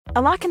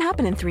A lot can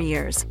happen in 3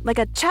 years, like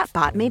a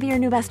chatbot may be your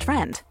new best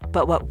friend.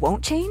 But what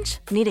won't change?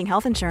 Needing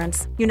health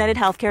insurance. United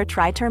Healthcare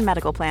Tri-Term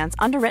Medical Plans,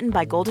 underwritten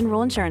by Golden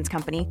Rule Insurance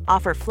Company,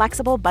 offer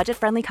flexible,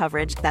 budget-friendly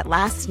coverage that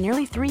lasts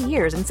nearly 3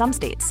 years in some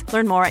states.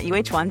 Learn more at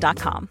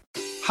uh1.com.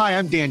 Hi,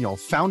 I'm Daniel,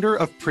 founder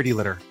of Pretty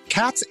Litter.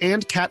 Cats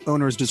and cat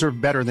owners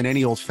deserve better than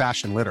any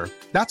old-fashioned litter.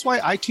 That's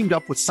why I teamed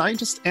up with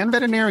scientists and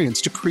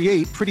veterinarians to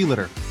create Pretty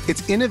Litter.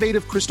 Its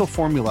innovative crystal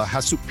formula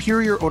has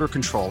superior odor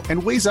control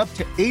and weighs up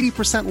to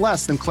 80%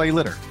 less than clay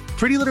litter.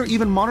 Pretty Litter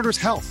even monitors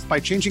health by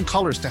changing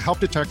colors to help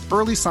detect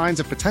early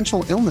signs of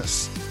potential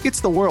illness. It's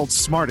the world's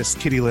smartest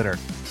kitty litter.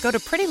 Go to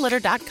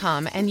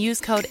prettylitter.com and use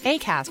code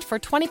ACAST for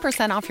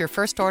 20% off your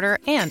first order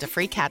and a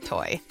free cat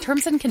toy.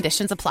 Terms and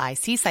conditions apply.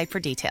 See site for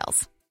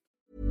details.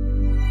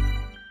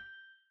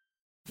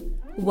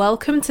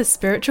 Welcome to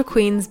Spiritual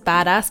Queen's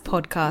Badass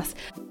Podcast.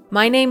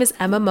 My name is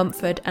Emma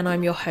Mumford and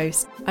I'm your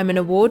host. I'm an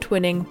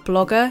award-winning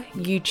blogger,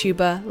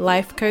 YouTuber,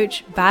 life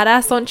coach,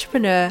 badass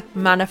entrepreneur,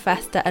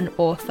 manifester, and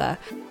author.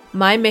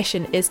 My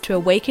mission is to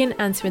awaken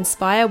and to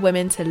inspire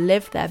women to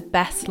live their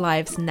best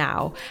lives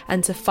now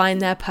and to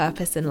find their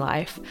purpose in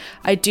life.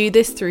 I do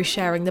this through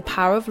sharing the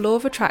power of law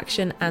of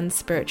attraction and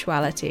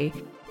spirituality.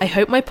 I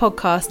hope my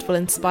podcast will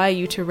inspire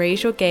you to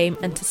raise your game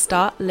and to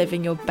start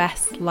living your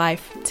best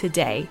life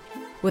today.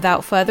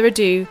 Without further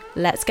ado,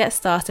 let's get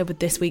started with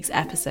this week's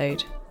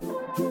episode.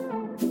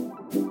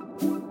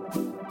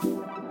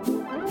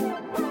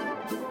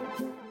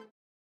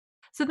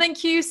 So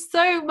thank you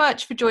so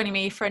much for joining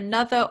me for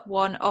another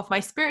one of my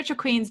Spiritual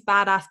Queen's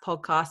Badass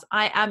podcast.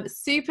 I am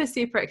super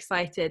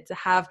excited to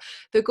have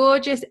the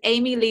gorgeous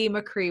Amy Lee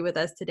McCree with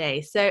us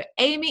today. So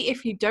Amy,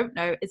 if you don't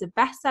know, is a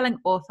best-selling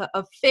author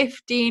of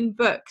 15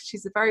 books.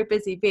 She's a very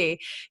busy bee.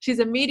 She's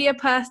a media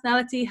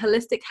personality,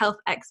 holistic health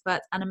expert,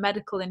 and a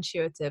medical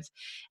intuitive.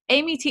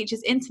 Amy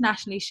teaches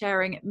internationally,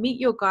 sharing Meet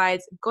Your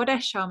Guides,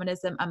 goddess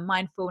shamanism, and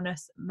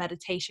mindfulness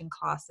meditation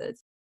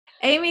classes.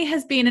 Amy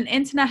has been an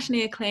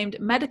internationally acclaimed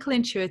medical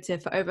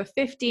intuitive for over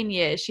 15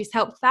 years. She's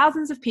helped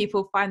thousands of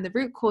people find the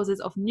root causes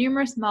of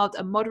numerous mild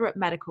and moderate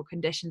medical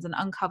conditions and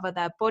uncover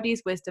their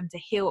body's wisdom to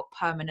heal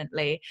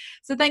permanently.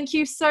 So thank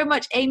you so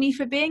much, Amy,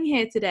 for being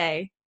here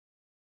today.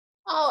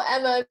 Oh,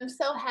 Emma, I'm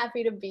so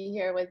happy to be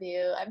here with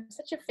you. I'm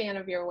such a fan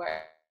of your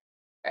work,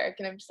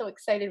 and I'm so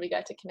excited we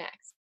got to connect.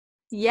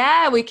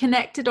 Yeah, we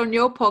connected on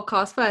your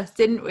podcast first,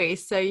 didn't we?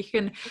 So you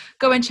can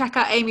go and check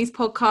out Amy's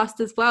podcast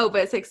as well,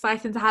 but it's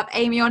exciting to have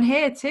Amy on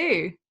here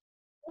too.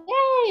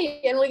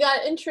 Yay! And we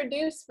got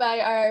introduced by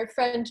our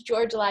friend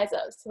George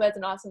Lizos, who has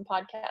an awesome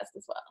podcast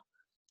as well.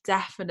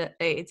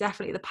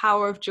 Definitely the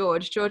power of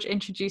George. George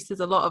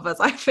introduces a lot of us,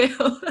 I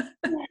feel.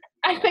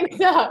 I think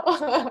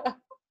so.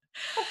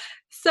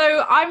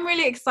 So I'm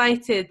really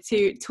excited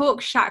to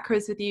talk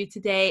chakras with you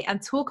today and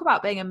talk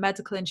about being a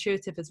medical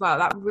intuitive as well.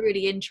 That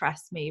really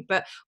interests me.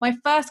 But my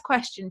first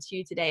question to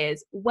you today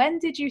is, when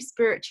did you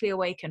spiritually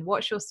awaken?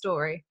 What's your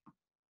story?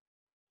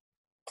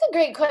 That's a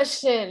great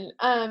question.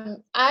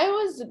 I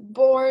was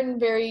born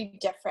very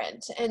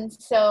different. And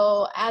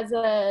so as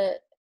a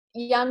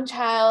young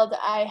child,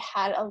 I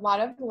had a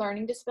lot of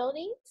learning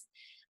disabilities,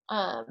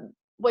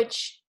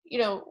 which,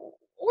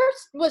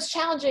 was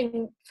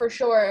challenging for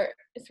sure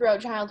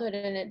throughout childhood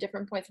and at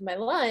different points in my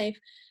life,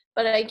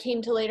 but I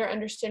came to later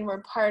understand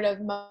were part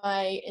of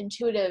my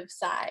intuitive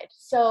side.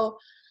 So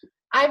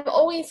I've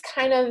always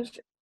kind of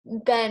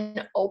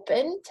been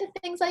open to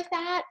things like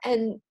that.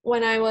 And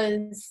when I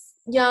was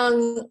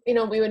young,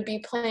 we would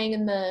be playing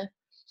in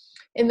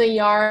the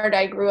yard.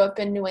 I grew up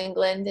in New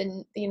England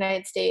in the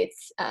United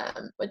States,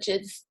 which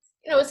is,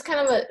 it's kind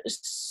of a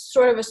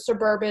sort of a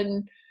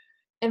suburban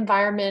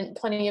environment,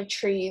 plenty of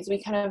trees.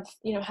 We kind of,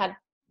 had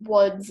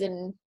woods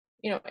and,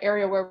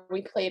 area where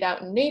we played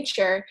out in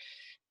nature.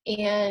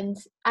 And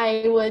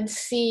I would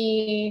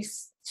see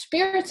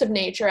spirits of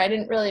nature. I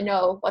didn't really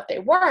know what they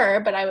were,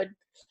 but I would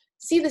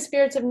see the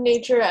spirits of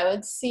nature. I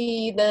would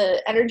see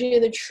the energy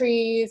of the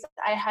trees.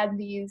 I had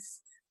these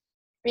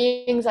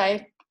beings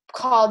I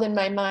called in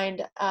my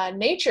mind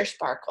nature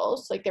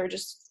sparkles, like they were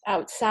just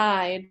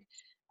outside,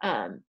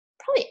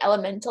 probably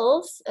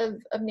elementals of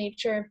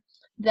nature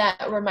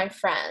that were my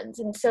friends.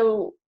 And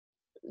so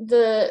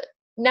the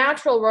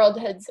natural world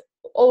has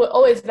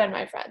always been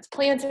my friends.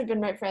 Plants have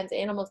been my friends,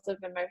 animals have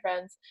been my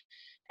friends,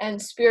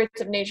 and spirits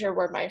of nature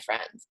were my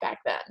friends back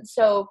then.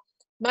 So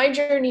my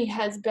journey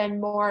has been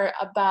more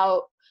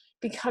about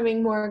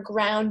becoming more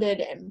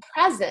grounded and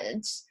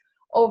present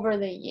over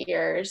the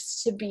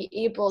years to be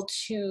able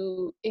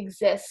to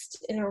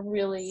exist in a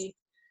really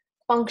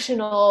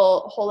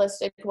functional,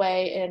 holistic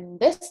way in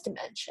this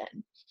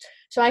dimension.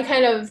 So I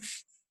kind of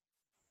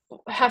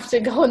have to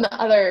go in the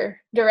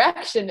other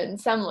direction in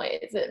some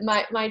ways.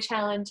 My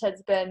challenge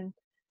has been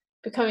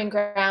becoming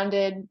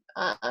grounded,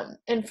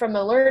 and from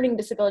a learning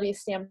disability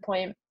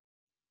standpoint,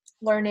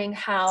 learning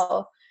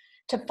how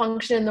to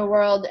function in the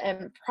world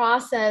and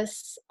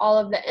process all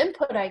of the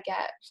input I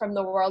get from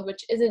the world,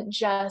 which isn't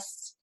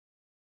just,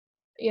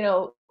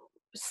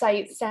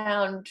 sight,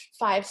 sound,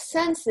 5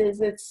 senses,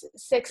 it's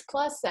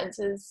 6+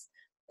 senses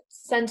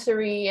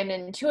sensory and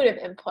intuitive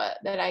input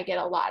that I get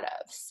a lot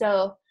of.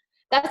 So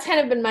that's kind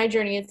of been my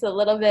journey. It's a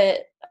little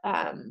bit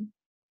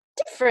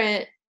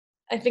different,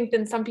 I think,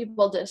 than some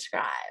people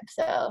describe.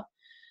 So,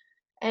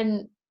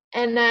 and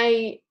when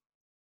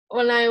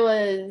I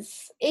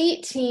was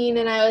 18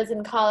 and I was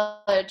in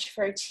college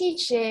for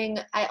teaching,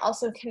 I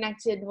also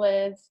connected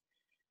with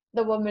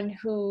the woman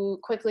who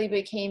quickly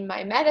became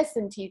my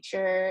medicine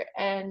teacher.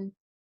 And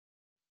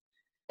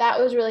that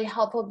was really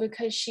helpful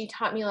because she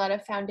taught me a lot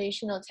of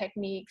foundational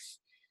techniques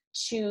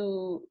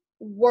to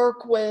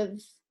work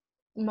with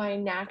my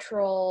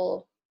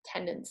natural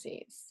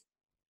tendencies.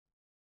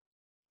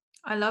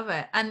 I love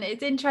it. And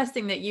it's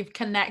interesting that you've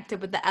connected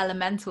with the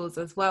elementals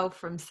as well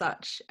from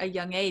such a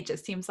young age.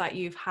 It seems like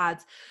you've had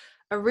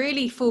a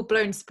really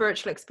full-blown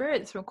spiritual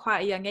experience from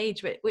quite a young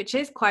age, which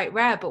is quite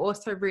rare, but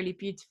also really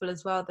beautiful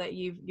as well, that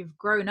you've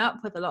grown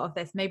up with a lot of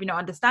this, maybe not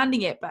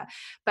understanding it, but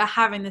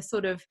having this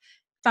sort of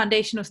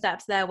foundational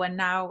steps there when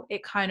now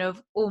it kind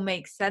of all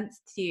makes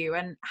sense to you.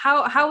 And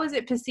how was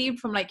it perceived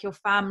from like your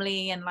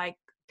family and like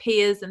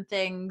peers and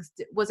things?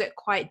 Was it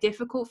quite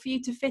difficult for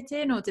you to fit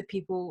in, or did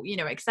people,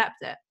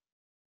 accept it?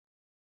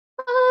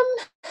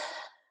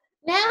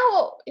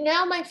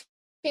 Now my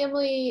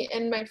family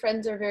and my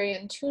friends are very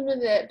in tune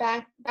with it.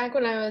 Back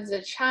when I was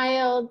a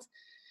child,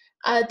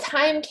 a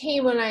time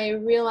came when I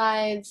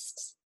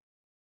realized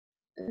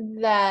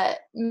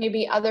that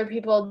maybe other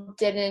people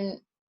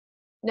didn't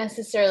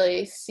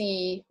necessarily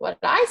see what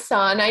I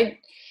saw. And I,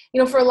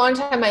 for a long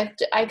time,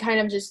 I kind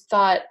of just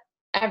thought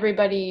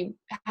everybody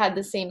had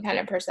the same kind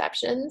of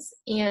perceptions.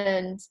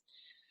 And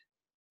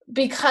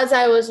because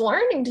I was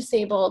learning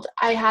disabled,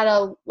 I had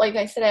like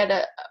I said, I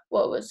had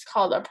what was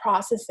called a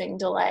processing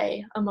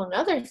delay, among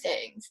other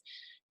things.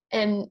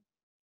 And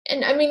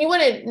I mean, you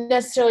wouldn't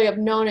necessarily have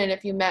known it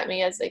if you met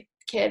me as a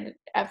kid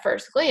at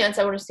first glance.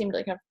 I would have seemed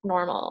like a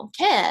normal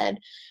kid,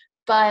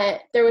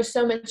 but there was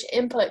so much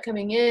input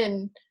coming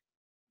in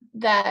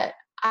that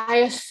I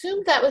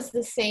assumed that was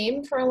the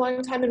same for a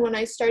long time. And when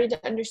I started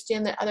to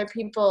understand that other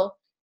people,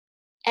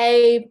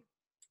 they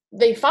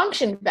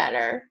functioned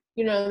better,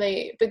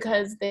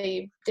 because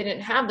they didn't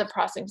have the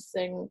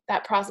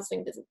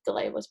processing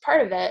delay was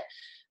part of it,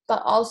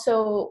 but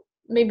also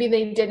maybe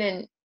they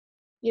didn't,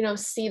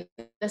 see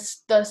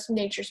this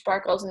nature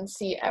sparkles and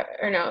see,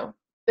 or no,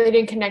 they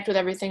didn't connect with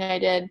everything I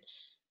did.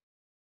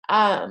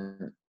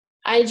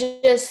 I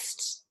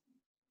just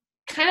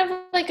kind of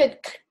like a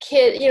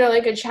kid,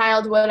 like a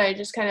child would, I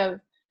just kind of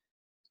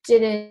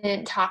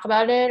didn't talk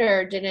about it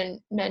or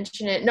didn't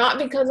mention it, not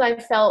because I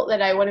felt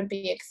that I wouldn't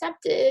be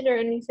accepted or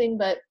anything,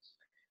 but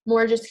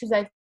more just because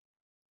I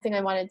think I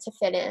wanted to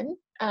fit in.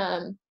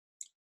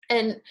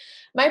 And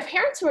my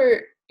parents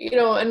were,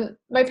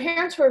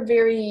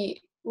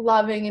 very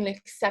loving and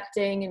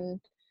accepting.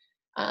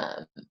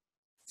 And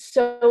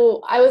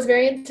so I was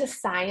very into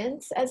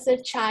science as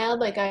a child.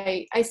 Like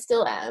I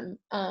still am.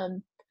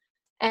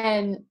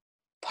 And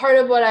part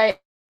of what I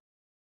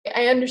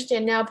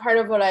understand now, part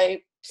of what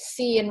I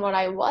see and what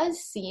I was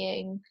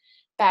seeing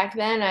back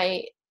then,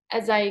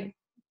 as I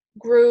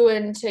grew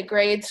into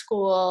grade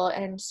school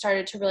and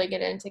started to really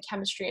get into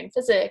chemistry and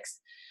physics,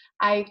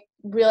 I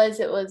realized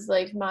it was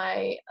like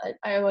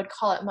I would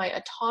call it my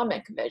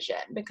atomic vision,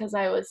 because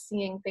I was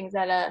seeing things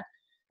at a,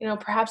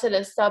 perhaps at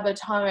a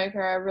subatomic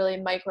or a really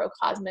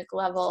microcosmic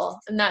level.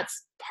 And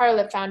that's part of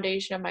the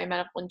foundation of my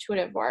medical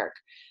intuitive work.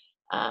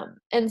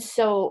 And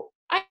so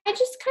I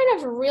just kind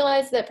of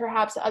realized that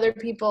perhaps other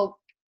people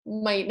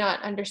might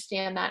not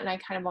understand that, and I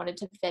kind of wanted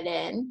to fit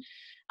in.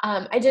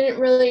 I didn't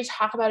really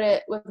talk about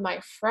it with my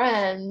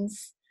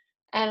friends,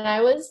 and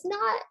I was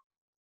not,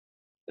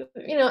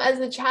 as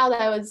a child,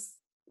 I was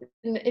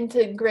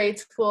into grade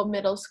school,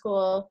 middle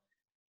school,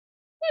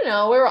 we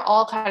were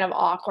all kind of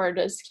awkward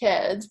as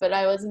kids, but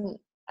I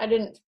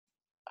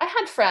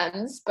had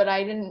friends, but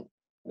I didn't,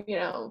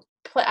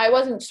 I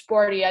wasn't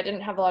sporty. I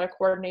didn't have a lot of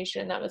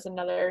coordination. That was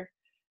another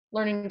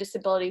learning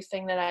disability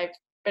thing that I've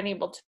been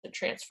able to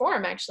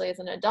transform actually as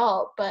an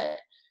adult. But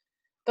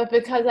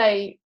because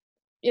I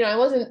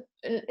wasn't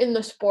in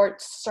the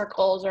sports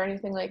circles or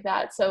anything like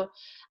that. So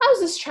I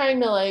was just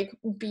trying to like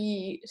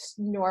be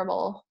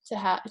normal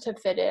to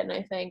fit in,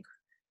 I think,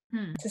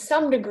 to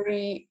some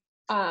degree,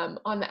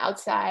 on the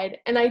outside.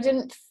 And I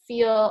didn't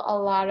feel a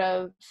lot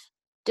of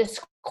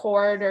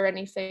discord or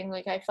anything.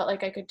 Like I felt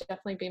like I could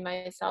definitely be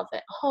myself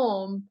at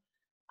home.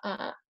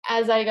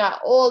 As I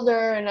got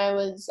older and I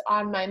was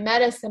on my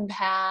medicine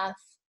path,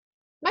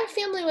 my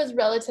family was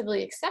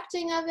relatively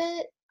accepting of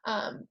it.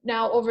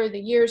 Now over the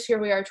years, here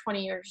we are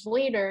 20 years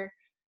later,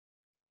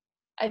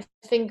 I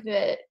think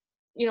that,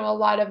 a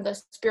lot of the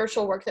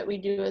spiritual work that we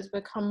do has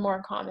become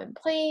more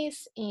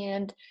commonplace,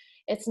 and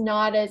it's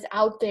not as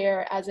out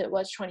there as it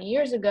was 20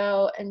 years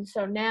ago. And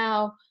so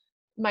now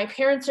my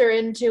parents are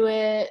into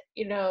it,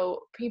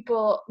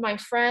 my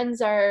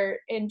friends are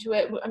into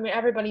it. I mean,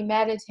 everybody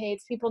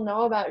meditates, people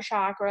know about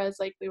chakras,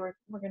 like we're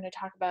going to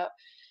talk about.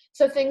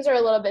 So things are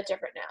a little bit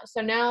different now.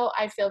 So now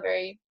I feel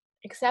very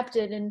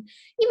accepted. And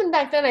even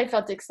back then I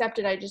felt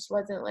accepted. I just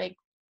wasn't like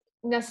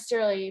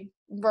necessarily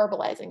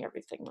verbalizing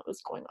everything that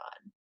was going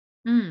on.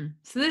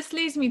 So this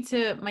leads me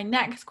to my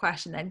next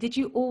question then. Did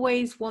you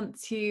always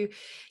want to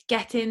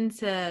get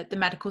into the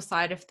medical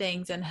side of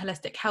things and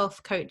holistic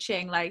health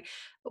coaching? Like,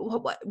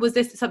 was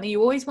this something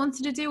you always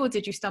wanted to do, or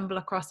did you stumble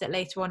across it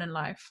later on in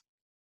life?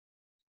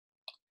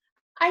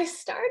 I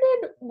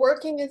started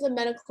working as a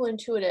medical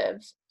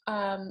intuitive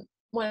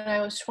when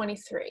I was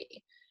 23,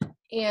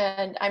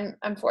 and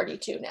I'm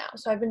 42 now.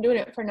 So I've been doing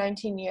it for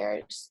 19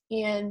 years,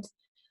 and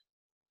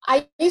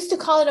I used to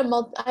call it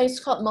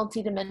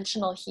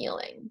multidimensional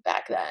healing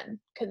back then,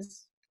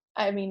 because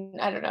I mean,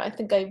 I don't know. I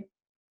think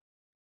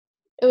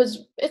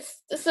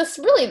it's just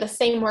really the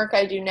same work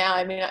I do now.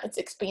 I mean, it's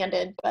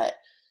expanded, but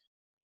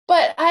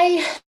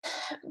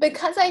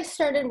because I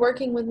started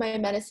working with my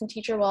medicine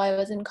teacher while I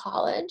was in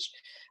college,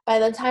 by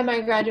the time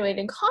I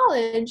graduated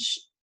college,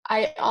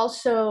 I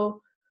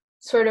also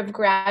sort of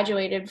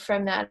graduated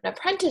from that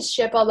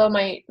apprenticeship, although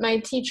my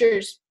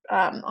teacher's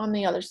on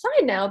the other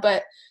side now,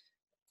 but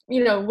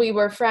we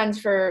were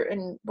friends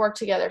and worked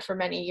together for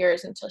many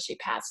years until she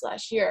passed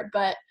last year.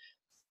 But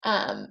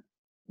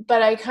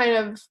I kind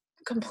of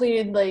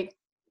completed like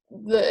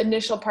the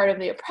initial part of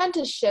the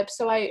apprenticeship.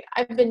 So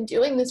I've been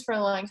doing this for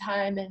a long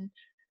time, and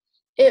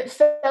it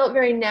felt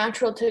very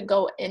natural to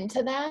go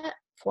into that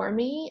for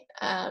me.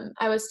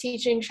 I was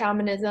teaching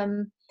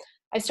shamanism.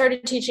 I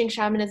started teaching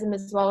shamanism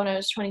as well when I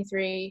was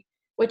 23,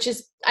 which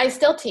is, I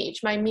still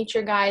teach. My Meet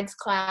Your Guides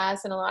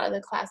class and a lot of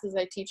the classes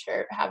I teach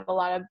have a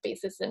lot of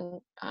basis in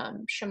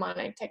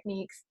shamanic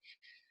techniques.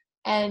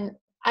 And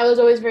I was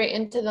always very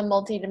into the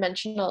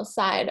multidimensional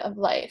side of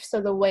life. So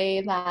the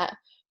way that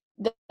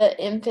the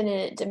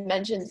infinite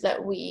dimensions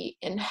that we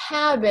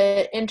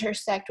inhabit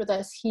intersect with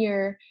us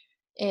here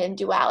in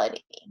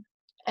duality.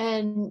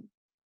 And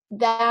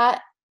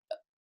that,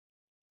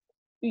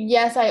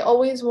 yes, I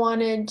always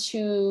wanted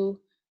to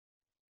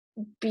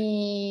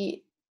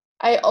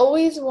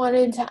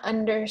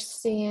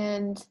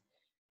understand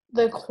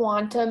the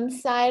quantum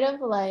side of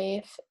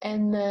life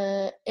and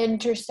the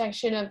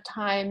intersection of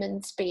time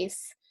and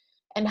space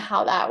and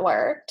how that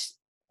worked.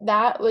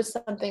 That was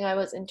something I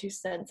was into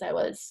since I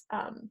was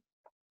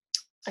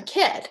a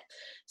kid.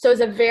 So it was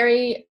a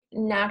very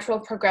natural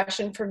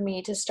progression for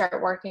me to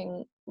start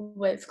working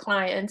with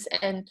clients.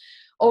 And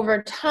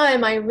over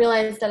time, I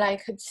realized that I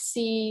could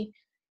see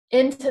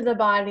into the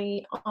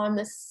body on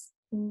this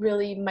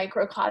really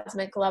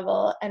microcosmic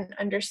level and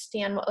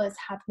understand what was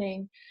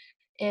happening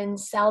in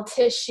cell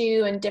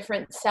tissue and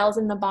different cells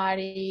in the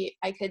body.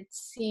 I could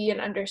see and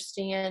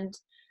understand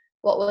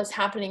what was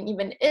happening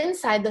even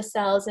inside the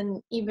cells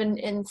and even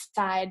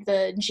inside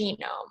the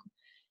genome.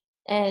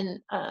 And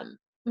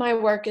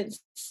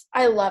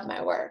I love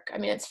my work. I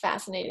mean, it's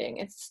fascinating.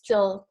 It's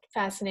still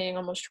fascinating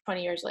almost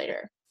 20 years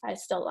later. I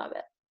still love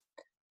it.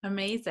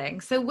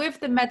 Amazing. So with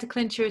the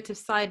medical intuitive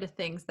side of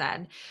things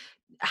then,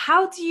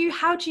 how do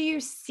you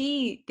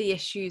see the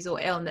issues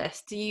or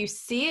illness? Do you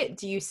see it?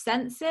 Do you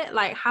sense it?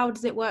 Like, how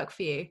does it work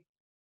for you?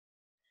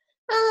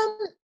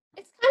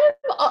 It's kind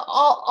of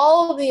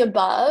all of the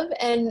above.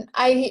 And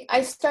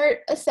I start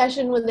a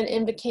session with an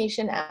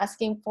invocation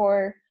asking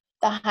for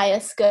the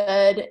highest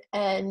good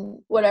and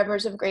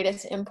whatever's of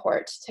greatest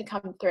import to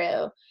come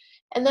through.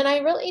 And then I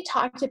really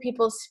talk to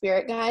people's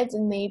spirit guides,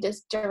 and they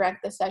just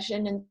direct the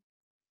session. And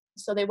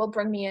so they will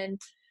bring me in.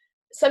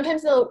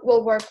 Sometimes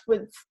we'll work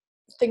with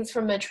things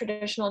from a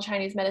traditional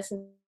Chinese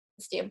medicine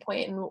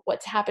standpoint and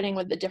what's happening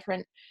with the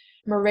different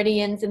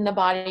meridians in the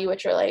body,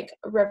 which are like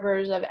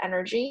rivers of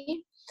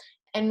energy.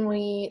 And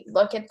we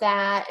look at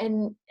that.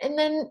 And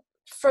then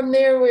from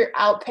there, we're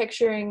out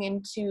picturing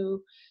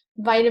into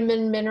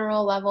vitamin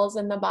mineral levels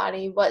in the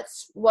body,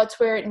 what's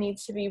where it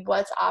needs to be,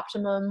 what's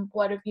optimum,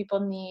 what do people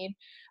need,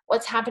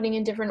 what's happening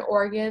in different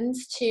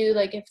organs too,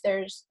 like if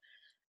there's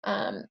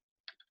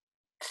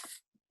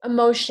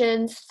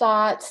emotions,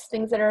 thoughts,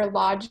 things that are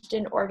lodged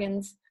in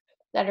organs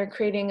that are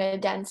creating a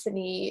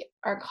density,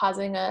 are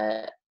causing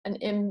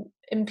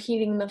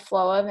impeding the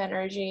flow of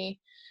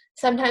energy.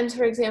 Sometimes,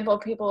 for example,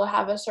 people will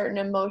have a certain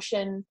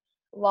emotion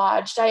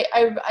lodged.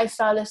 I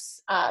saw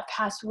this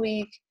past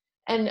week,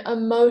 an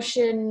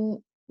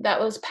emotion that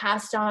was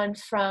passed on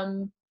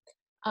from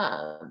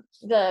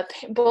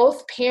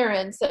both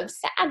parents of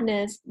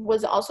sadness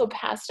was also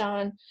passed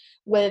on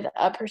with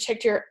a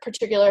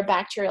particular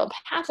bacterial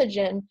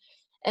pathogen,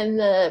 and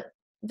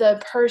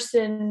the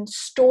person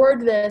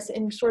stored this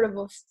in sort of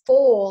a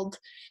fold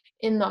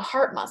in the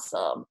heart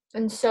muscle.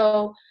 And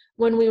so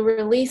when we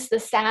release the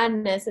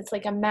sadness, it's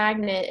like a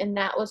magnet, and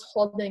that was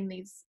holding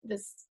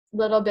this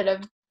little bit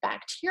of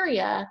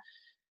bacteria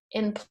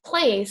in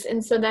place.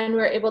 And so then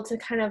we're able to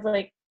kind of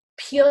like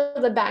peel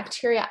the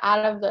bacteria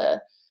out of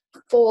the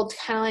fold,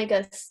 kind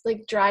of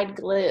like dried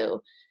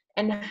glue,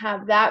 and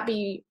have that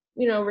be,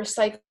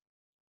 recycled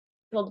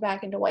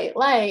back into white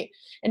light.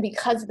 And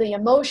because the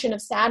emotion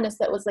of sadness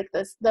that was like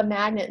the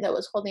magnet that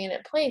was holding it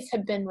in place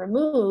had been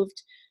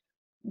removed,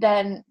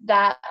 then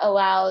that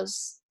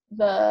allows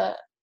the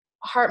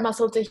heart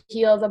muscle to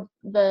heal,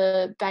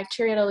 the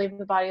bacteria to leave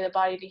the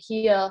body to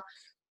heal.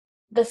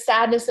 The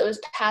sadness that was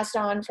passed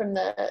on from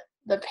the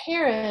the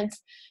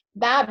parents,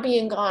 that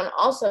being gone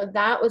also,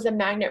 that was a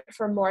magnet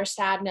for more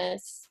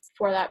sadness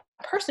for that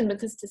person,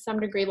 because to some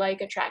degree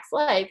like attracts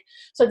like.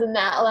 So then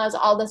that allows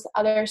all this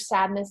other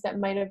sadness that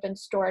might have been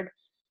stored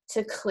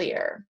to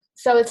clear.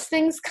 So it's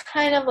things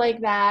kind of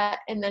like that.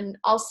 And then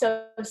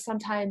also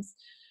sometimes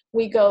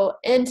we go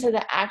into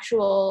the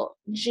actual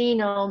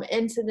genome,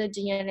 into the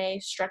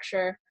DNA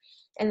structure,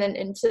 and then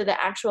into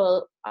the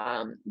actual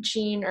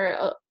gene,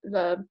 or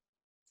the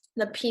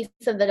piece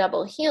of the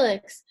double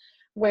helix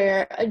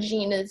where a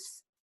gene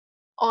is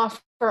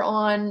off or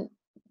on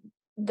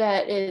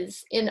that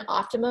is in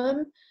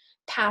optimum,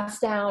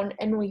 passed down,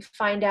 and we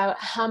find out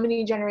how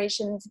many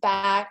generations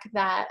back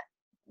that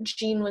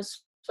gene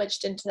was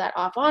switched into that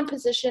off-on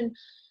position.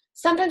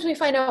 Sometimes we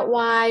find out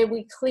why,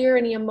 we clear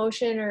any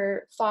emotion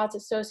or thoughts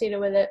associated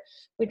with it,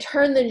 we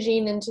turn the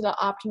gene into the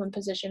optimum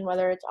position,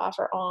 whether it's off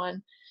or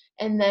on,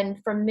 and then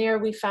from there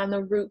we found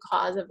the root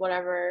cause of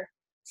whatever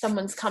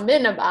someone's come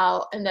in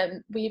about, and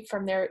then we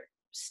from there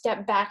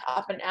step back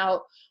up and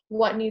out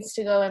what needs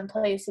to go in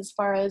place as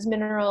far as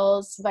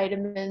minerals,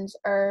 vitamins,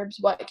 herbs,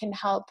 what can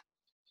help,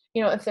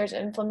 if there's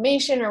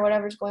inflammation or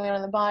whatever's going on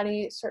in the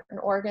body, certain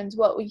organs,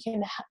 what we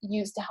can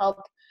use to help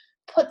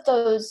put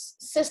those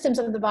systems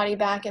of the body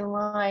back in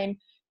line,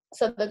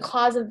 so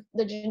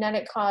the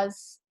genetic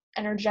cause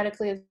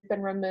energetically has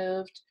been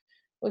removed.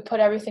 We put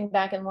everything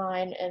back in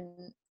line,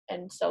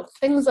 and so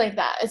things like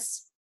that.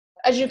 It's,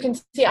 as you can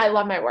see, I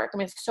love my work. I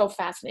mean, it's so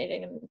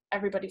fascinating, and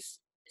everybody's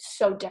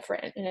so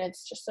different, and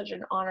it's just such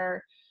an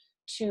honor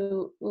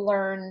to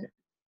learn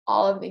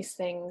all of these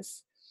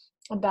things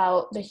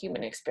about the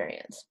human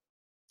experience.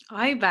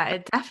 I bet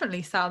it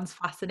definitely sounds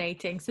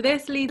fascinating. So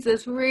this leads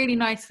us really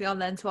nicely on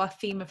then to our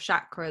theme of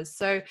chakras.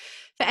 So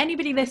for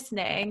anybody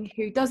listening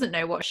who doesn't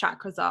know what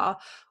chakras are,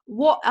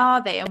 what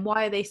are they and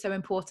why are they so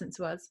important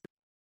to us?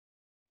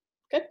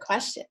 Good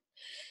question.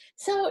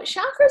 So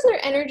chakras are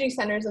energy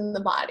centers in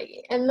the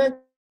body, and the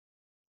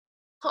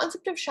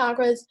concept of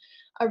chakras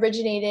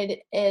originated,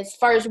 as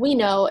far as we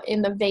know,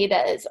 in the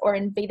Vedas, or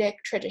in Vedic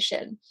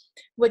tradition,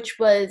 which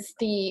was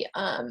the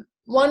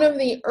one of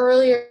the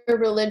earlier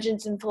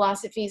religions and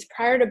philosophies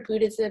prior to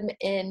Buddhism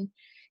in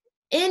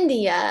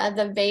India.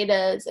 The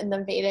Vedas and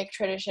the Vedic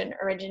tradition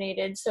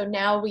originated. So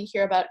now we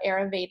hear about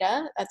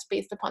Ayurveda, that's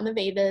based upon the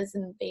Vedas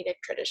and Vedic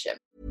tradition.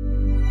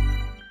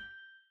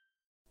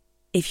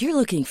 If you're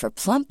looking for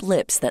plump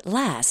lips that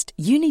last,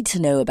 you need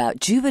to know about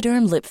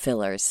Juvederm lip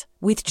fillers.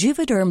 With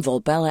Juvederm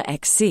Volbella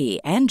XC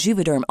and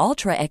Juvederm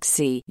Ultra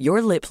XC,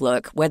 your lip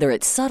look, whether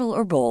it's subtle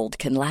or bold,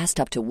 can last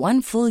up to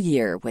 1 full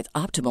year with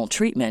optimal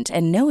treatment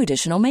and no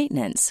additional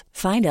maintenance.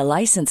 Find a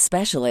licensed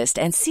specialist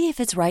and see if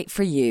it's right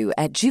for you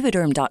at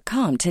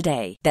Juvederm.com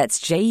today.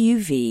 That's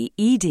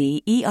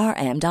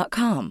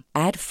JUVEDERM.com.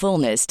 Add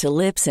fullness to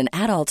lips in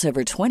adults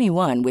over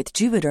 21 with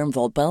Juvederm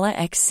Volbella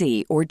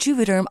XC or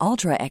Juvederm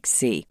Ultra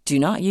XC. Do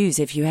not use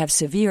if you have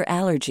severe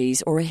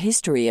allergies or a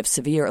history of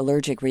severe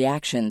allergic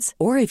reactions,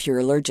 or if you're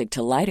allergic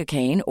to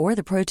lidocaine or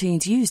the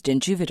proteins used in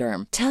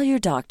Juvederm. Tell your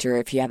doctor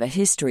if you have a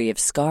history of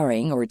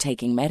scarring or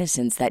taking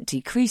medicines that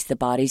decrease the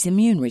body's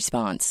immune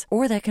response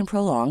or that can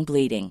prolong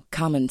bleeding.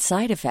 Common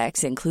side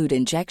effects include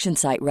injection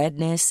site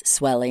redness,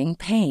 swelling,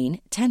 pain,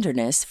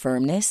 tenderness,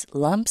 firmness,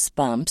 lumps,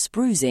 bumps,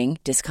 bruising,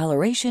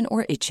 discoloration,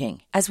 or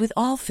itching. As with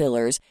all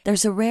fillers,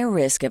 there's a rare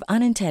risk of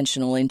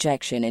unintentional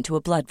injection into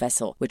a blood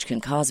vessel, which can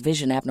cause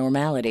vision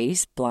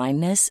abnormalities,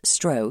 blindness,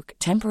 stroke,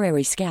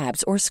 temporary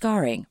scabs, or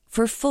scarring.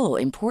 For full,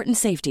 important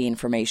safety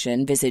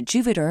information, visit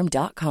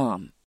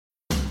Juvederm.com.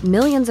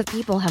 Millions of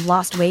people have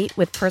lost weight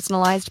with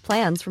personalized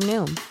plans from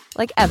Noom.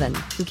 Like Evan,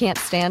 who can't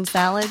stand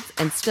salads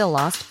and still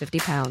lost 50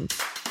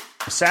 pounds.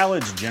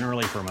 Salads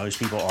generally for most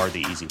people are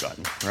the easy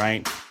button,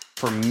 right?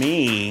 For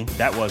me,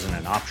 that wasn't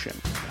an option.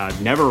 I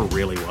never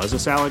really was a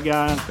salad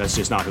guy. That's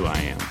just not who I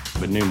am.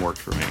 But Noom worked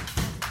for me.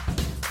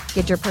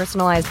 Get your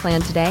personalized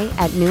plan today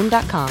at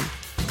Noom.com.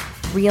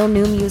 Real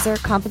Noom user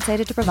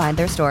compensated to provide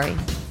their story.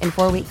 In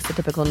 4 weeks, the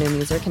typical Noom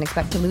user can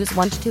expect to lose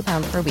 1 to 2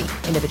 pounds per week.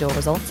 Individual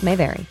results may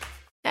vary.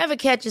 Ever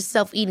catch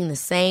yourself eating the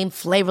same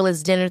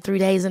flavorless dinner 3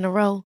 days in a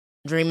row?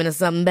 Dreaming of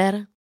something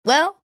better?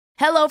 Well,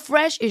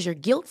 HelloFresh is your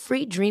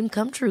guilt-free dream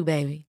come true,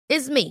 baby.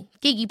 It's me,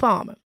 Keke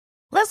Palmer.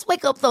 Let's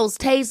wake up those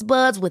taste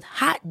buds with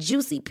hot,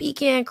 juicy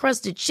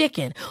pecan-crusted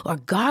chicken or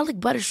garlic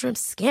butter shrimp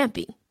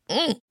scampi.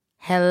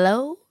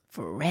 Hello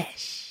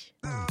Fresh.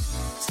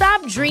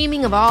 Stop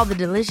dreaming of all the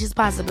delicious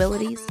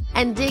possibilities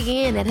and dig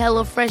in at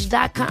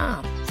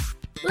HelloFresh.com.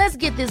 Let's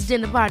get this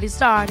dinner party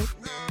started.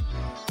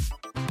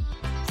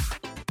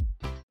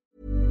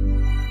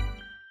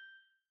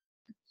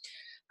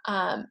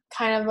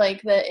 Kind of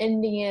like the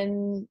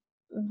Indian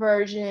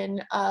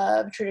version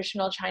of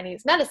traditional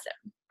Chinese medicine,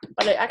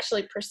 but it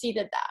actually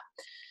preceded that.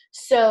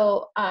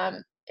 So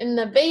in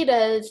the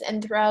Vedas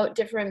and throughout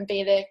different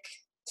Vedic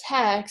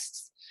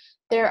texts,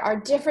 there are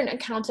different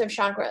accounts of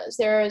chakras.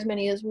 There are as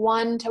many as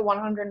 1 to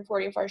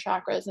 144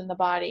 chakras in the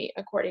body,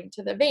 according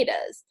to the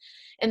Vedas.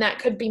 And that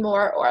could be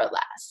more or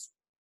less.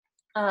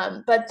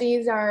 But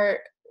these are,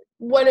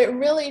 what it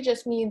really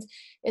just means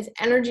is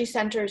energy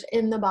centers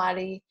in the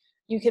body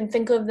You can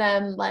think of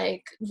them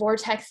like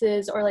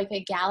vortexes or like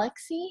a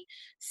galaxy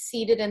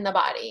seated in the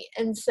body.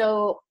 And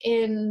so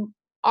in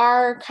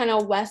our kind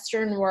of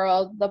Western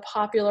world, the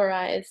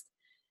popularized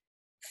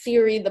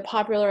theory, the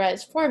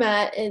popularized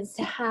format is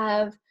to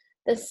have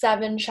the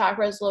 7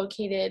 chakras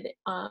located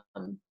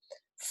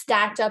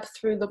stacked up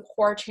through the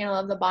core channel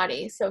of the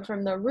body. So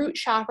from the root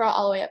chakra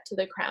all the way up to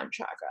the crown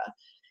chakra.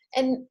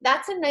 And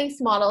that's a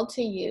nice model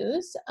to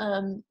use.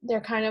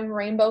 They're kind of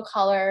rainbow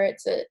color.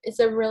 It's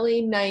a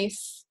really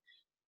nice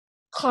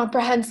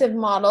comprehensive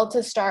model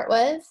to start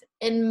with.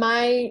 In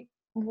my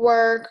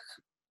work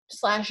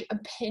 /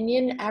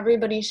 opinion,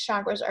 everybody's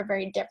chakras are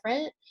very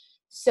different.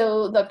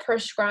 So the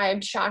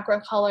prescribed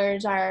chakra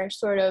colors are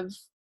sort of,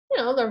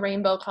 the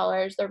rainbow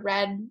colors: the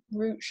red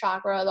root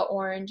chakra, the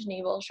orange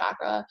navel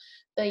chakra,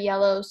 the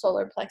yellow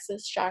solar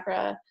plexus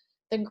chakra,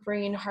 the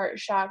green heart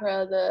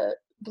chakra, the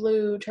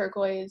blue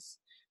turquoise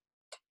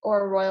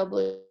or royal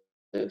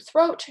blue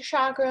throat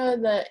chakra,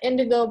 the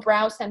indigo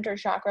brow center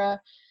chakra,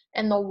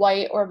 and the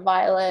white or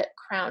violet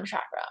crown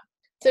chakra.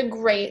 It's a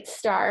great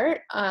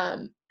start.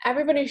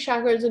 Everybody's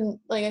chakras, and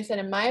like I said,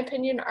 in my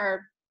opinion,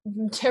 are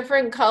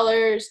different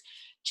colors,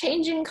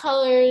 changing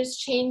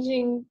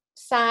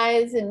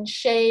size and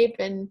shape,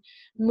 and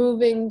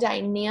moving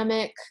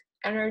dynamic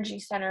energy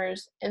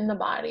centers in the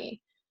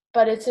body.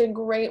 But it's a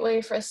great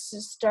way for us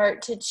to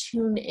start to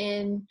tune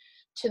in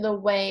to the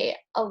way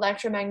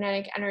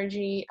electromagnetic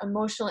energy,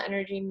 emotional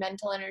energy,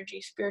 mental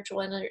energy,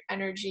 spiritual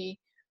energy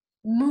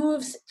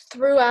moves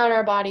throughout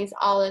our bodies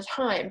all the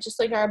time. Just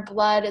like our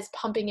blood is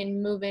pumping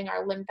and moving,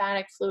 our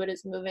lymphatic fluid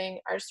is moving,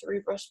 our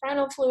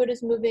cerebrospinal fluid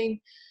is moving,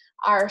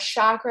 our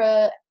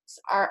chakras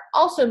are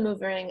also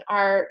moving,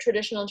 our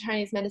traditional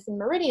Chinese medicine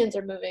meridians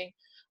are moving.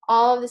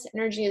 All of this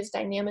energy is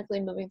dynamically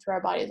moving through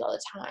our bodies all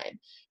the time.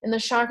 And the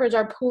chakras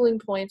are pooling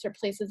points, or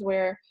places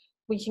where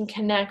we can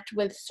connect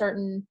with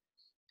certain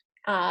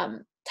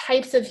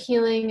types of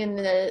healing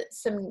and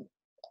some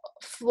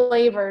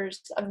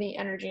flavors of the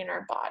energy in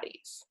our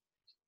bodies.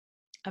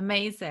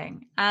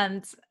 Amazing.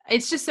 And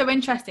it's just so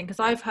interesting because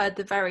I've heard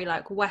the very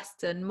like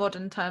Western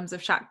modern terms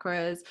of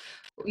chakras,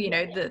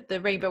 the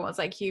rainbow ones,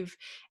 like you've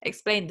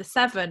explained the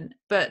 7,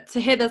 but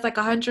to hear there's like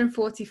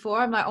 144,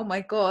 I'm like, oh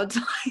my God,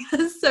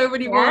 there's so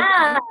many more.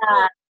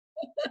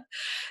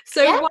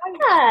 So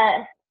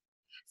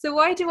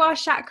why do our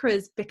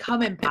chakras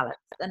become imbalanced,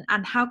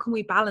 and how can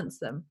we balance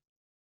them?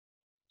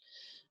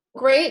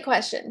 Great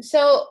question.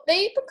 So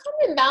they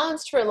become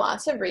imbalanced for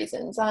lots of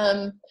reasons.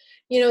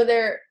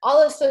 They're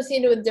all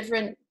associated with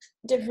different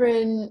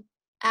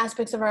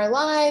aspects of our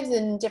lives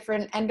and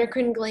different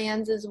endocrine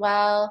glands as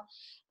well.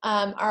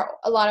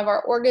 A lot of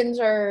our organs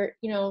are,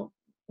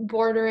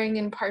 bordering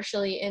and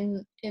partially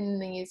in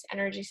these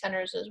energy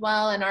centers as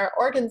well. And our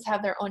organs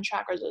have their own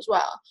chakras as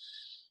well.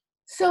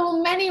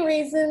 So many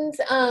reasons.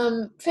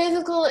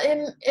 Physical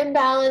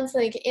imbalance,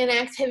 like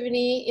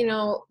inactivity,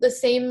 the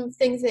same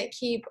things that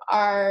keep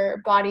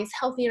our bodies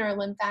healthy and our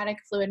lymphatic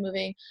fluid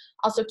moving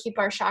also keep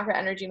our chakra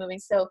energy moving.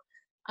 So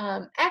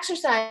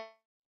exercise,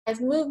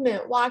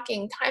 movement,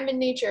 walking, time in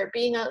nature,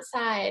 being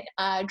outside,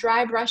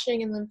 dry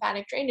brushing, and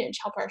lymphatic drainage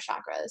help our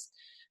chakras.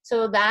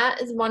 So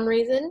that is one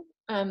reason.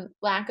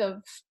 Lack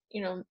of,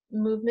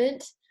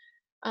 movement.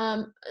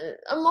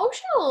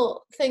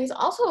 Emotional things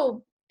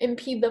also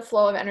impede the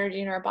flow of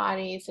energy in our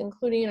bodies,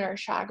 including in our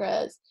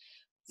chakras.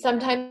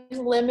 Sometimes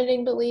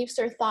limiting beliefs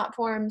or thought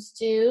forms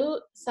do.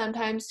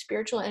 Sometimes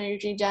spiritual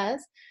energy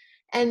does.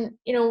 And,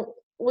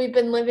 we've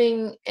been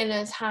living in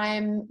a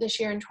time this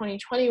year in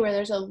 2020 where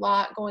there's a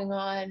lot going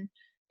on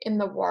in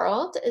the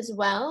world as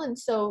well. And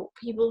so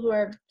people who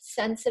are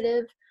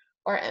sensitive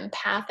or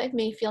empathic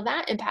may feel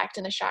that impact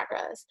in the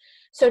chakras.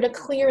 So to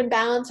clear and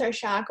balance our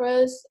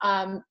chakras,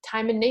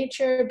 time in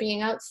nature,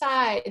 being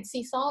outside,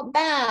 sea salt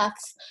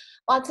baths,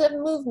 lots of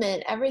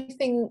movement,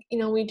 everything,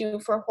 we do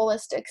for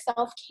holistic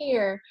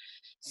self-care,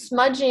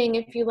 smudging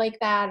if you like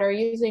that, or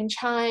using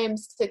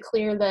chimes to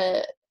clear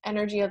the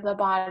energy of the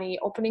body,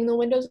 opening the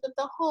windows of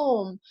the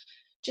home,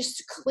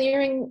 just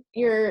clearing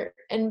your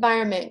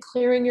environment,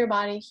 clearing your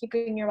body,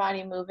 keeping your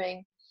body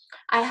moving.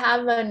 I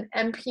have an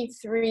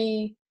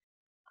MP3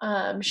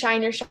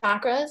 Shine Your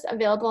Chakras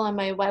available on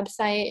my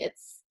website.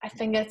 I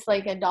think it's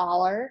like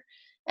 $1,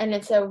 and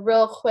it's a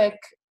real quick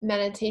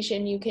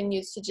meditation you can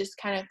use to just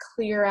kind of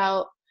clear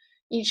out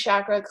each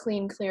chakra,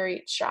 clear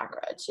each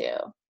chakra too.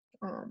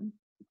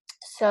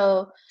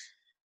 So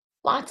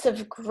lots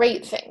of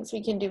great things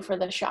we can do for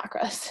the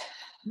chakras.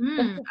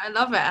 I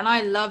love it. And I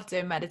love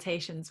doing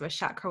meditations with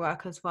chakra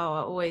work as well.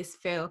 I always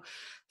feel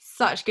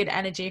such good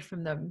energy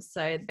from them.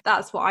 So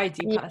that's what I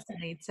do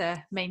personally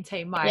to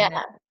maintain mine.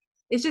 Yeah.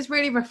 It's just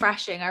really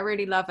refreshing. I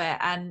really love it.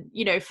 And,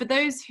 for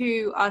those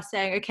who are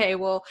saying, okay,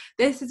 well,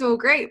 this is all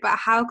great, but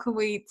how can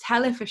we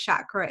tell if a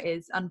chakra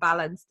is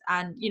unbalanced?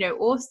 And,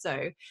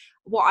 also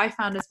what I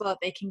found as well,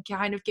 they can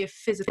kind of give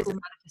physical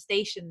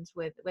manifestations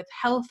with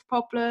health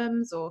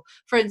problems, or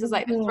for instance,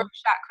 like the throat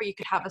chakra, you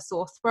could have a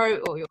sore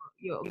throat, or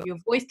your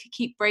voice could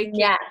keep breaking.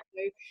 Yeah.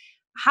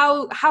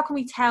 So how can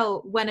we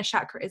tell when a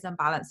chakra is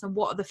unbalanced, and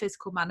what are the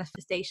physical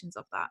manifestations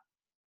of that?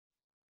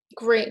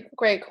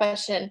 Great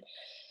question.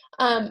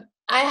 I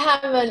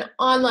have an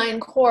online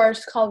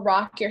course called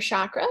Rock Your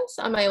Chakras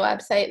on my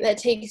website that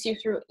takes you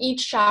through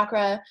each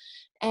chakra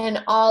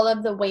and all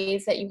of the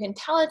ways that you can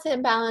tell it's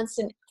imbalanced,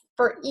 and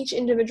for each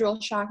individual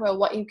chakra,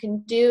 what you can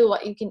do,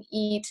 what you can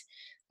eat,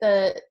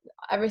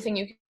 everything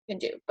you can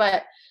do.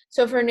 But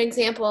so for an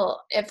example,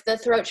 if the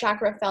throat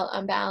chakra felt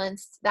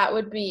unbalanced, that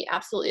would be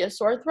absolutely a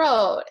sore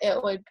throat.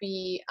 It would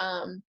be,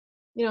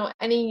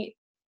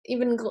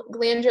 even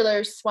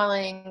glandular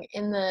swelling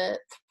in the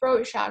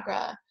throat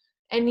chakra,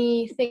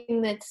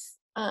 anything that's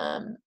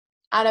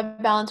out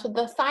of balance with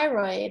the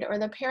thyroid or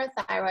the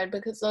parathyroid,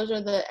 because those are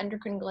the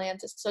endocrine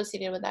glands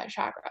associated with that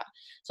chakra.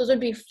 So those would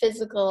be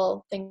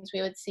physical things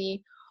we would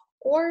see.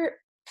 Or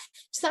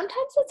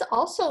sometimes it's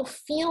also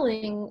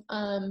feeling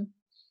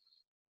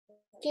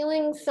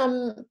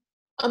some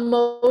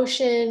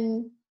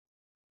emotion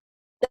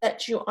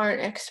that you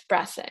aren't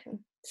expressing.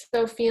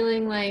 So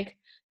feeling like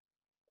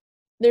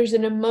there's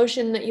an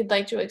emotion that you'd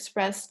like to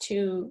express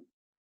to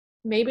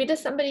maybe to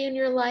somebody in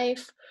your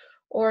life,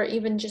 or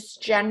even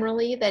just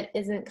generally that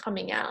isn't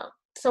coming out.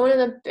 So one of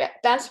the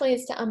best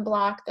ways to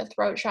unblock the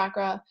throat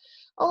chakra,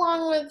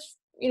 along with,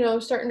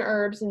 certain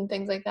herbs and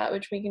things like that,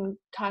 which we can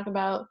talk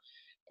about,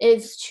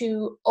 is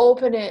to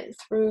open it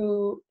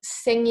through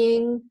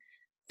singing,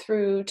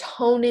 through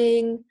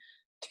toning,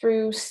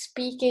 through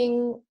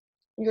speaking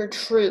your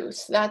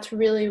truth. That's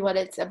really what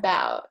it's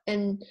about.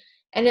 And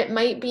it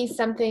might be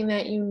something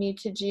that you need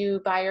to do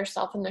by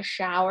yourself in the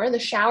shower. The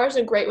shower is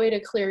a great way to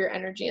clear your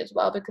energy as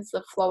well, because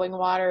the flowing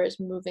water is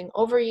moving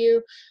over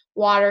you.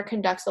 Water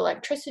conducts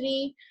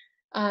electricity.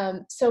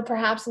 So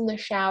perhaps in the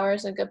shower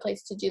is a good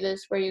place to do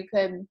this, where you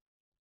could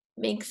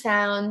make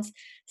sounds,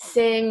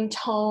 sing,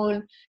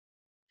 tone,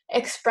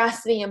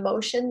 express the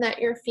emotion that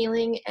you're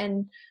feeling,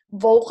 and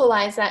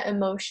vocalize that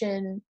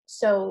emotion.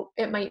 So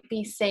it might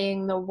be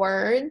saying the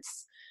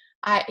words,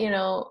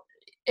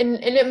 and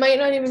it might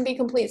not even be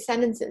complete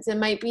sentences. It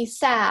might be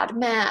sad,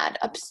 mad,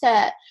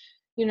 upset,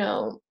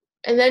 and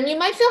then you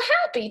might feel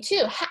happy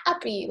too.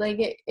 Happy, like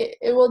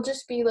it will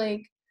just be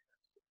like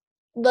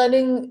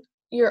letting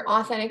your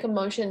authentic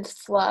emotions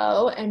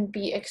flow and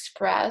be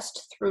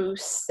expressed through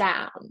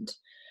sound.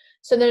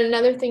 So then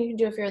another thing you can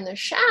do if you're in the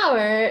shower,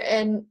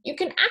 and you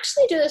can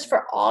actually do this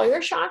for all your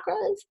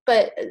chakras,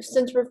 but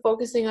since we're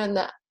focusing on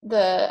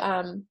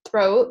the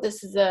throat,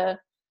 this is a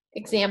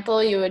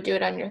example, you would do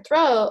it on your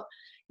throat.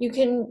 You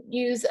can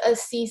use a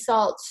sea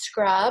salt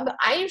scrub.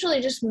 I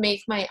usually just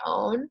make my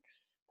own.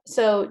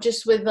 So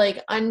just with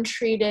like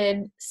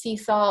untreated sea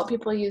salt,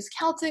 people use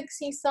Celtic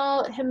sea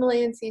salt,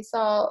 Himalayan sea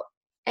salt,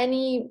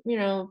 any,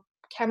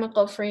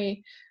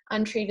 chemical-free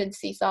untreated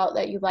sea salt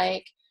that you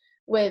like,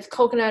 with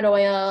coconut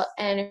oil.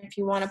 And if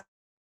you want to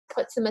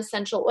put some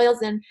essential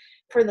oils in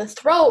for the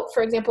throat,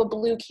 for example,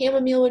 blue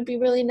chamomile would be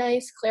really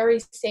nice. Clary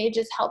sage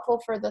is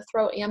helpful for the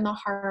throat and the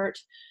heart.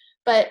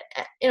 But,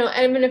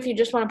 even if you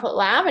just want to put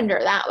lavender,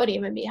 that would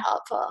even be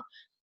helpful.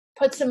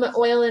 Put some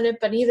oil in it,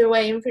 but either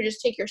way, even if you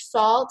just take your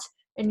salt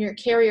and your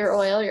carrier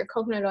oil, your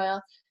coconut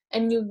oil,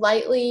 and you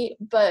lightly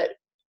but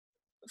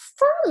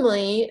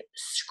firmly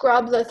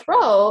scrub the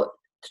throat,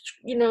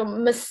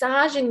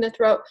 massaging the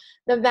throat,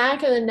 the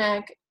back of the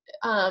neck,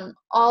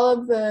 all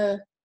of the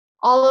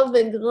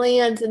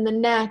glands in the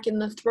neck, in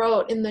the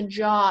throat, in the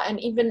jaw, and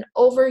even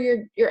over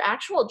your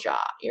actual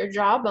jaw, your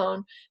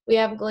jawbone. We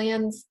have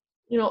glands,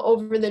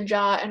 over the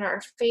jaw and our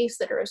face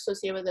that are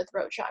associated with the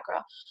throat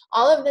chakra.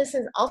 All of this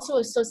is also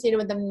associated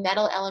with the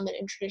metal element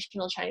in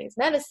traditional Chinese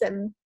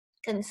medicine.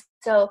 And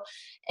so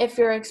if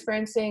you're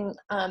experiencing,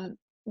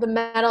 the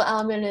metal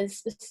element is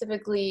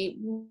specifically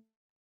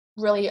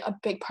really a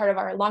big part of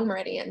our lung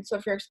meridian. So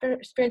if you're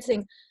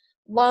experiencing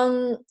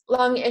lung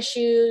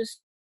issues,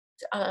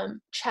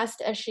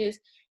 chest issues,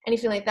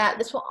 anything like that,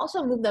 this will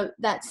also move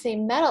that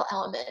same metal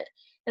element.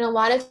 And a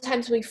lot of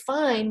times we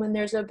find when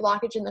there's a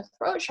blockage in the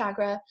throat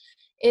chakra,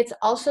 it's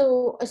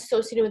also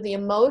associated with the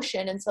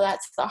emotion. And so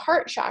that's the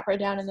heart chakra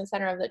down in the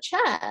center of the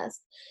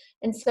chest.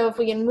 And so if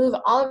we can move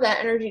all of that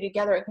energy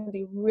together, it can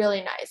be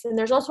really nice. And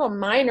there's also a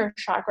minor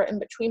chakra in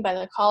between by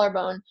the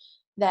collarbone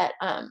that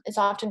is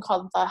often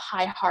called the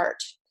high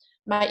heart.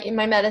 My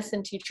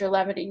medicine teacher,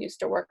 Levity, used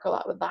to work a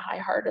lot with the high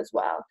heart as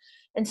well.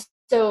 And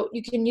so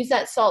you can use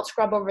that salt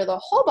scrub over the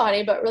whole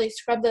body, but really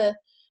scrub the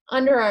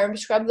underarm,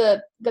 scrub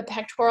the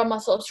pectoral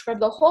muscles,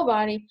 scrub the whole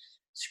body,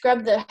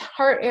 scrub the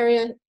heart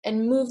area,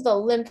 and move the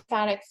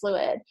lymphatic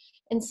fluid.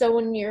 And so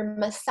when you're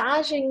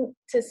massaging,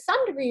 to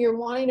some degree, you're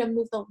wanting to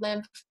move the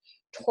lymph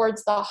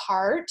towards the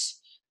heart,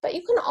 but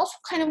you can also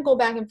kind of go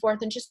back and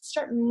forth and just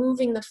start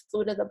moving the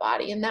fluid of the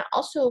body. And that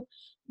also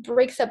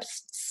breaks up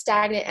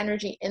stagnant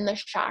energy in the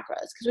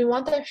chakras, because we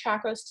want the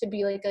chakras to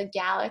be like a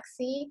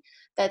galaxy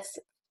that's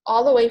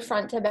all the way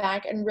front to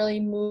back and really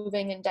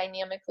moving and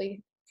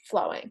dynamically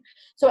flowing.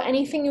 So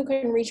anything you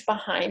can reach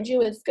behind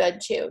you is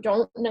good too.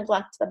 Don't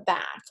neglect the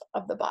back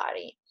of the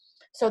body.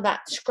 So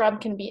that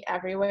scrub can be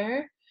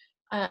everywhere.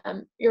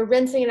 You're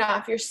rinsing it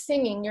off, you're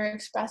singing, you're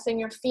expressing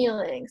your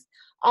feelings.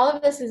 All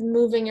of this is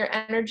moving your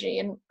energy.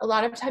 And a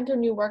lot of times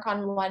when you work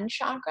on one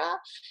chakra,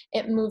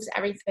 it moves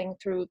everything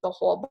through the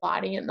whole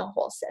body and the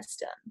whole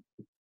system.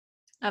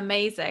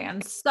 Amazing,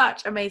 and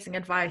such amazing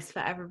advice for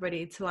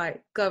everybody to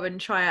like go and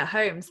try at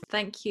home. So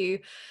thank you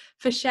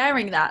for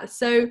sharing that.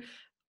 So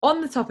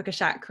on the topic of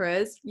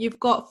chakras, you've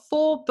got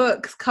 4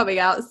 books coming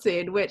out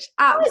soon, which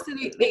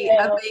absolutely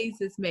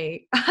amazes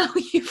me. How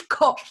you've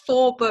got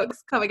 4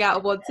 books coming out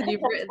at once and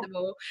you've written them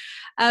all.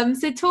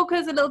 So talk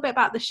us a little bit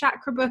about the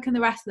chakra book and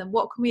the rest of them.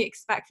 What can we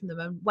expect from them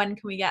and when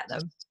can we get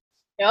them?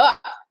 Yeah.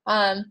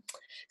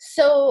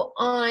 So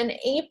on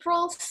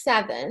April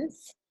 7th,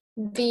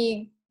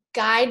 the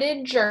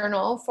guided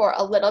journal for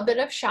A Little Bit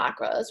of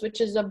Chakras,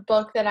 which is a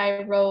book that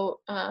I wrote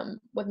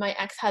with my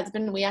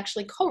ex-husband. We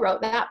actually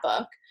co-wrote that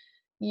book.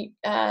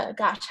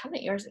 Gosh, how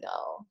many years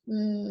ago?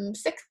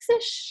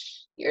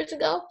 6-ish years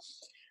ago.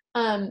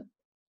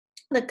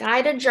 The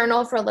guided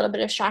journal for A Little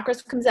Bit of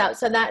Chakras comes out.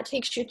 So that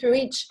takes you through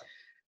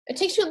it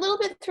takes you a little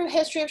bit through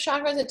history of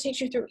chakras. It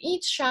takes you through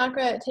each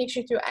chakra. It takes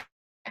you through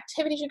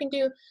activities you can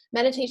do,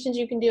 meditations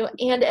you can do.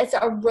 And it's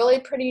a really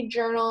pretty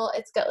journal.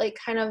 It's got like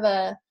kind of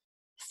a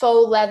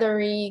faux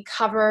leathery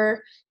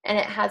cover, and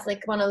it has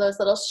like one of those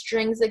little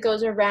strings that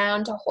goes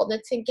around to hold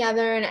it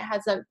together, and it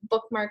has a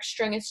bookmark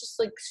string. It's just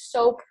like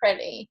so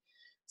pretty.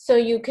 So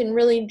you can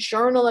really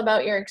journal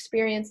about your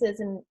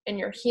experiences and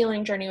your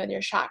healing journey with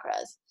your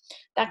chakras.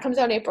 That comes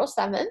out April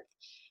 7th.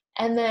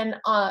 And then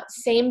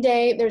same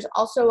day, there's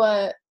also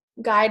a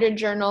guided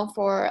journal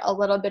for A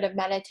Little Bit of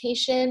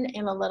Meditation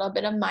and A Little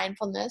Bit of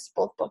Mindfulness,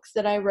 both books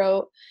that I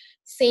wrote.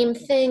 Same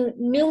thing,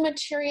 new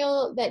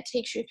material that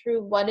takes you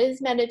through what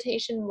is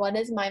meditation, what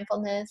is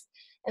mindfulness,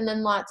 and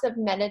then lots of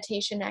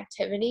meditation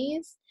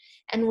activities.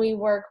 And we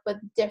work with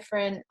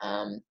different,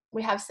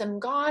 we have some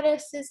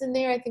goddesses in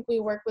there. I think we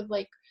work with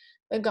like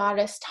the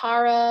goddess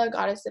Tara,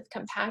 goddess of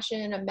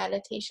compassion, a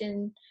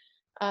meditation,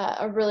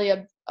 a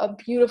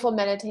beautiful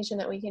meditation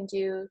that we can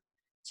do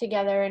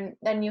together. And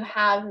then you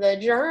have the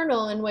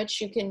journal in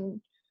which you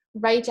can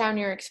write down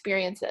your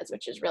experiences,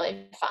 which is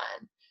really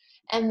fun.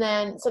 And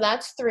then, so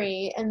that's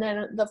 3. And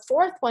then the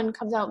 4th one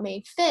comes out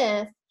May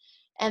 5th,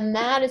 and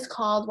that is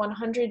called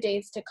 100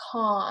 Days to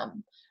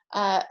Calm,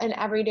 an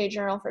everyday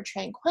journal for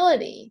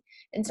tranquility.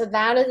 And so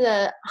that is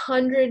a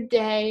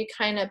 100-day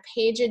kind of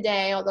page a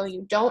day, although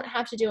you don't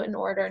have to do it in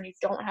order and you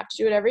don't have to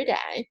do it every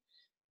day,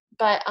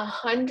 but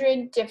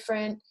 100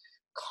 different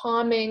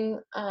calming,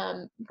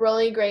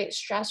 really great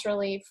stress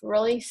relief,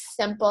 really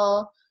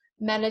simple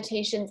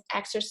meditations,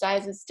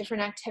 exercises,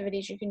 different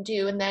activities you can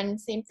do. And then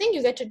same thing,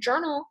 you get to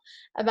journal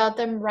about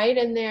them right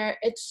in there.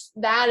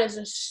 That is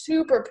a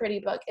super pretty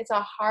book. It's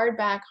a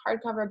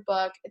hardcover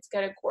book. It's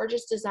got a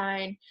gorgeous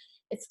design.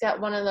 It's got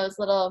one of those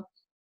little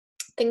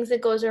things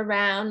that goes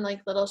around,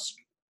 like little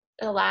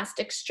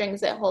elastic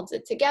strings that holds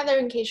it together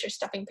in case you're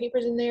stuffing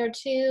papers in there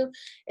too.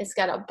 It's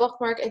got a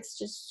bookmark. It's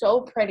just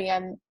so pretty.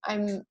 I'm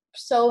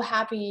so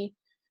happy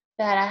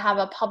that I have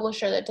a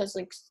publisher that does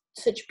like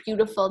such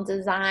beautiful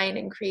design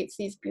and creates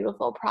these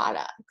beautiful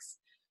products.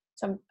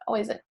 So I'm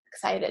always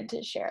excited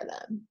to share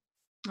them.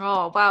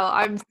 Oh, wow.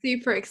 I'm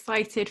super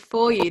excited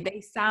for you.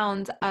 They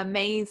sound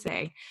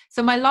amazing.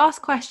 So my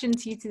last question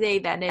to you today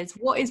then is,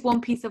 what is one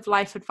piece of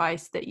life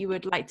advice that you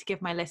would like to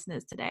give my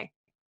listeners today?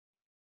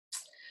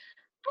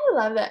 I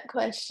love that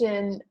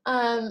question.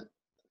 I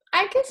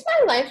guess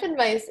my life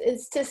advice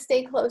is to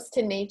stay close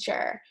to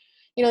nature.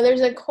 You know,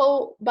 there's a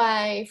quote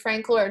by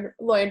Frank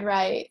Lloyd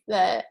Wright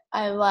that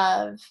I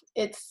love.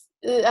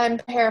 I'm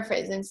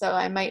paraphrasing, so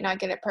I might not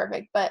get it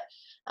perfect, but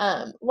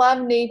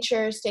love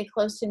nature, stay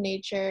close to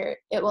nature.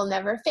 It will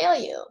never fail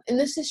you. And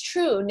this is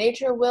true.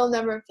 Nature will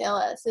never fail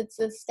us. It's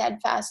a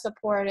steadfast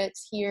support.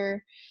 It's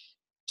here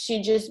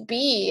to just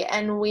be.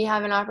 And we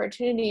have an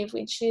opportunity, if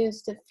we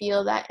choose, to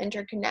feel that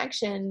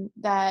interconnection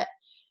that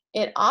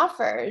it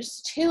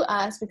offers to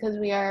us, because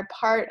we are a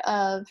part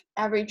of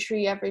every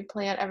tree, every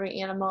plant,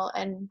 every animal,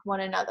 and one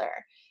another.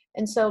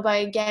 And so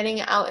by getting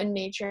out in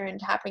nature and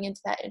tapping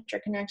into that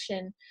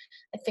interconnection,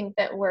 I think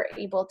that we're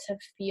able to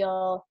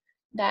feel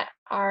that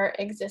our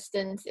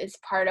existence is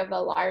part of a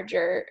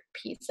larger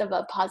piece of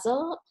a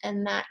puzzle,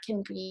 and that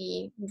can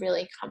be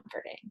really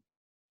comforting.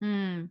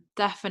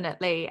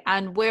 Definitely.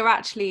 And we're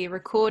actually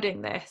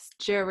recording this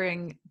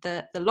during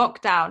the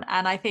lockdown,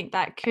 and I think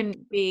that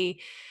couldn't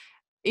be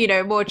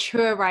more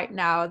true right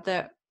now,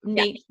 that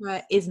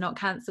nature is not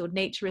cancelled.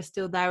 Nature is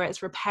still there.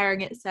 It's repairing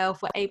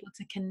itself. We're able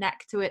to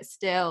connect to it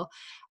still.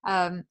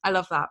 I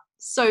love that.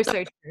 So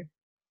true.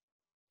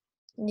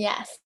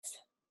 Yes.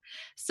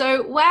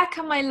 So where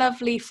can my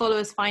lovely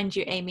followers find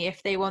you, Amy,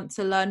 if they want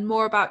to learn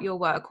more about your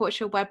work? What's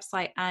your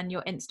website and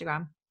your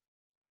Instagram?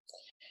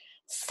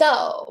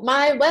 So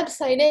my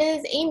website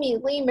is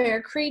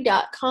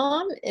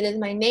amyleemacree.com. It is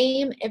my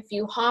name. If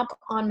you hop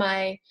on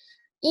my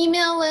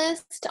email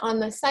list on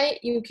the site,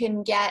 you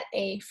can get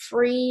a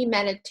free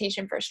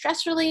meditation for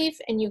stress relief,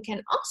 and you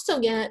can also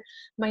get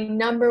my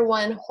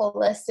 #1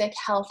 holistic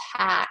health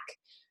hack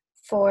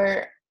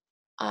for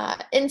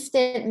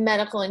instant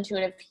medical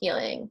intuitive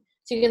healing.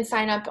 So you can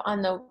sign up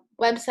on the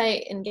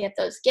website and get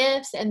those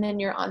gifts, and then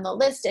you're on the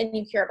list and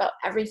you hear about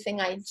everything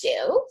I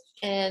do.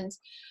 And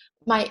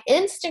my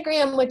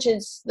Instagram, which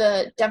is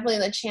definitely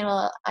the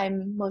channel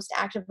I'm most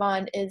active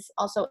on, is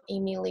also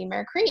Amy Lee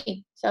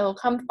McCree. So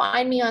come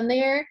find me on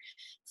there,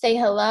 say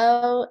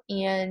hello,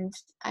 and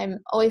I'm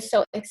always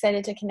so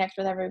excited to connect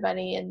with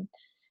everybody and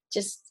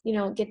just,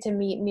 get to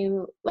meet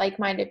new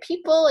like-minded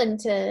people and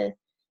to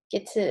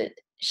get to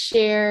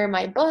share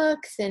my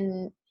books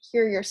and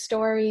hear your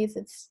stories.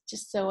 It's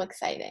just so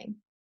exciting.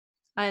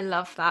 I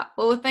love that.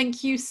 Well,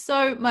 thank you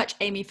so much,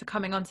 Amy, for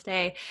coming on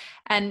today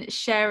and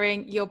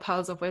sharing your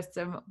pearls of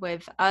wisdom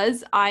with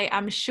us. I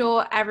am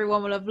sure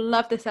everyone will have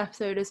loved this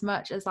episode as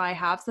much as I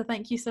have. So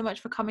thank you so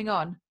much for coming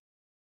on.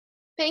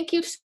 Thank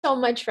you so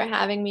much for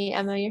having me,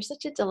 Emma. You're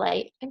such a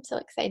delight. I'm so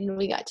excited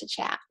we got to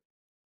chat.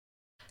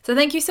 So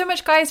thank you so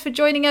much, guys, for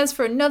joining us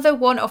for another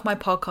one of my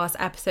podcast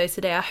episodes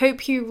today. I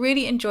hope you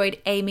really enjoyed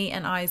Amy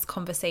and I's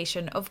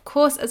conversation. Of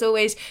course, as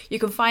always, you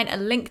can find a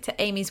link to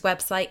Amy's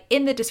website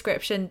in the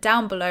description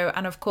down below.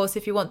 And of course,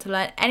 if you want to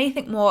learn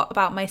anything more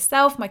about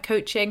myself, my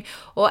coaching,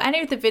 or any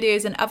of the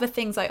videos and other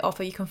things I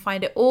offer, you can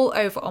find it all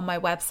over on my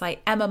website,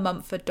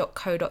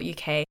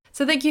 emmamumford.co.uk.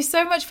 So thank you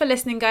so much for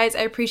listening, guys.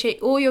 I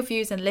appreciate all your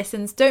views and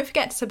listens. Don't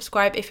forget to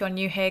subscribe if you're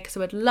new here, because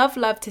I would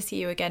love to see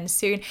you again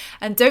soon.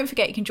 And don't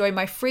forget, you can join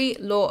my free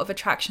Law of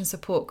Attraction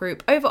support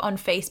group over on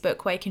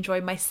Facebook, where you can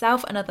join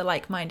myself and other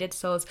like-minded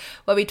souls,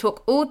 where we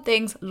talk all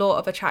things Law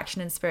of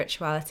Attraction and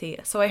spirituality.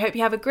 So I hope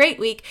you have a great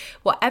week,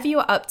 whatever you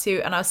are up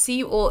to, and I'll see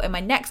you all in my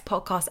next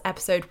podcast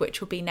episode,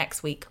 which will be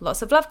next week.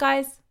 Lots of love,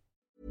 guys.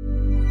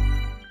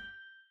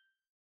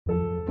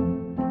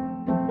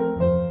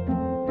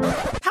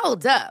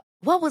 Hold up.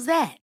 What was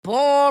that?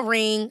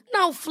 Boring.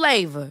 No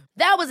flavor.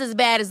 That was as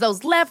bad as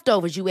those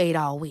leftovers you ate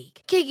all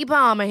week. Keke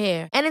Palmer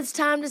here, and it's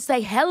time to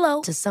say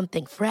hello to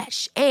something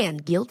fresh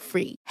and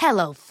guilt-free.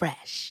 Hello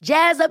Fresh.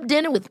 Jazz up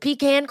dinner with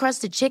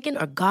pecan-crusted chicken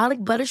or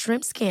garlic butter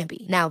shrimp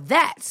scampi. Now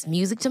that's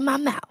music to my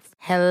mouth.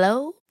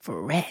 Hello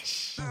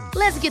Fresh.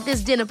 Let's get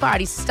this dinner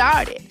party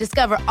started.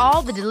 Discover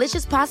all the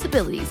delicious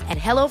possibilities at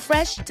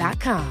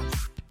HelloFresh.com.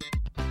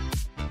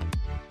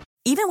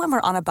 Even when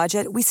we're on a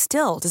budget, we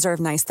still deserve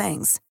nice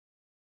things.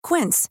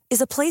 Quince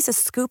is a place to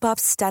scoop up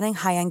stunning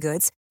high-end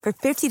goods for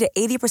 50 to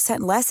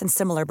 80% less than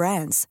similar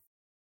brands.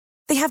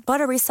 They have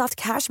buttery soft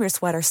cashmere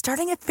sweaters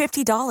starting at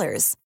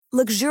 $50,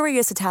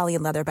 luxurious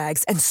Italian leather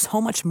bags, and so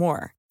much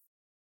more.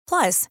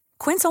 Plus,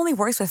 Quince only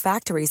works with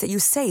factories that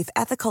use safe,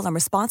 ethical, and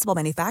responsible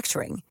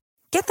manufacturing.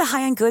 Get the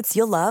high-end goods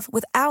you'll love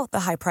without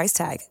the high price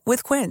tag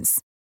with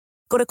Quince.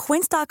 Go to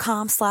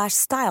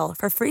quince.com/style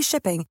for free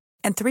shipping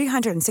and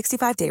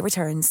 365-day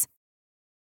returns.